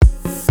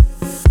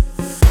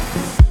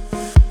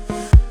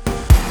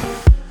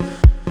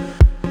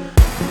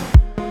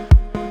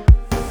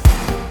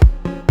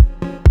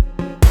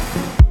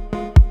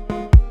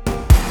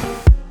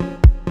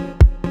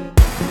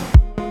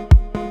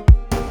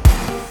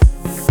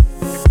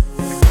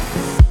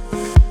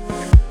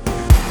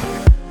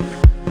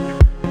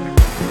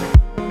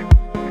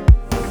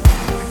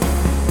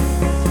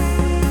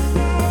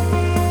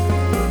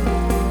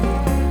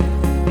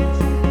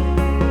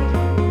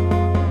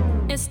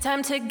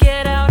to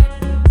get out,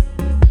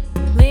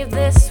 leave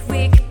this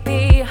week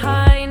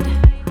behind.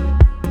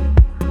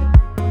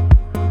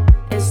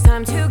 It's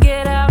time to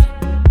get out,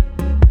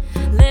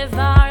 live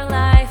our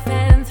life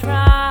and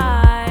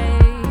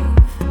thrive.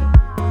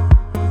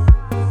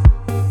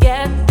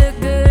 Get the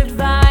good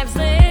vibes,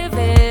 live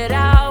it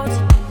out.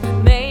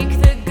 Make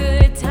the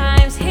good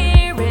times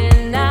here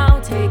and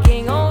now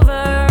taking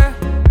over.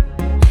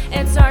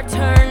 It's our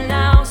turn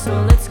now,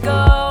 so let's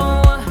go.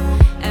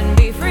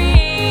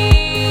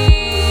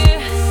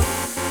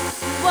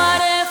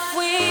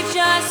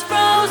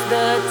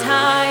 The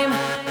time,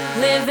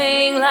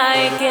 living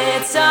like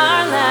it's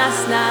our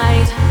last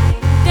night,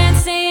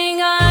 dancing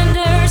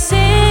under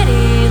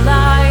city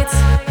lights.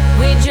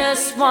 We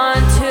just want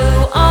to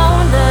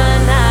own the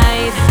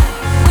night.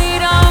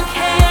 We don't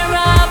care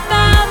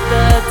about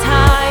the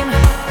time,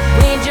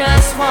 we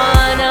just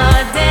wanna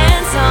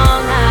dance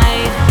all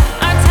night.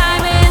 Our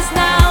time is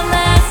now,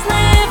 let's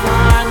live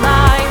our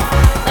life.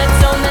 Let's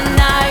own the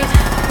night,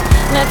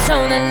 let's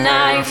own the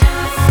night.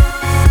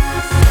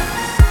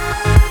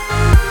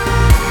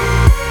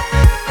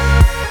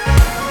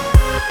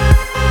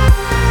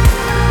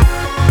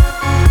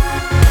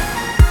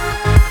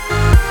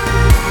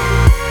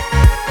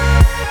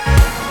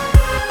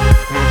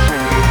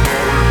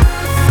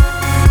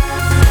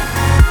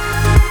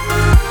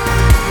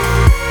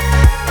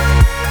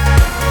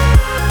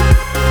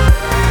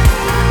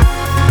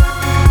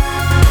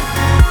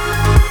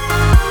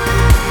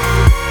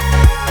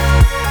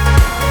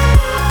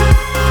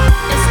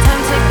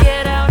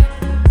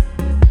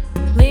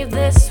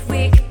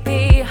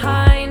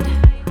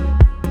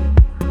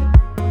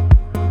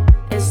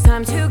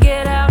 Time to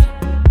get out,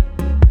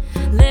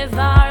 live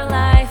our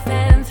life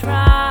and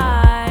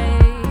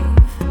thrive.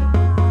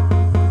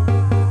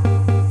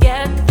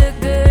 Get the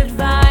good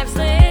vibes,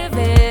 live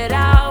it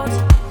out.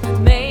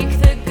 Make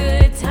the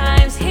good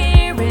times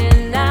here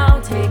and now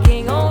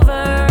taking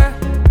over.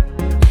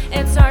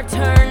 It's our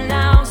turn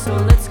now, so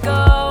let's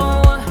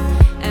go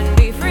and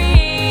be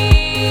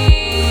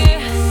free.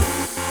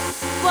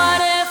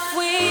 What if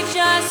we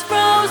just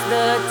froze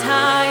the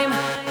time,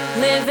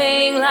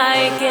 living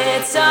like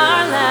it's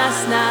our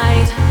last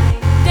night,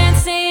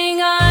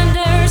 dancing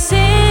under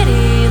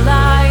city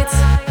lights.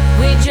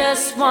 We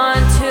just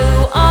want to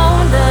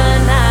own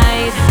the night.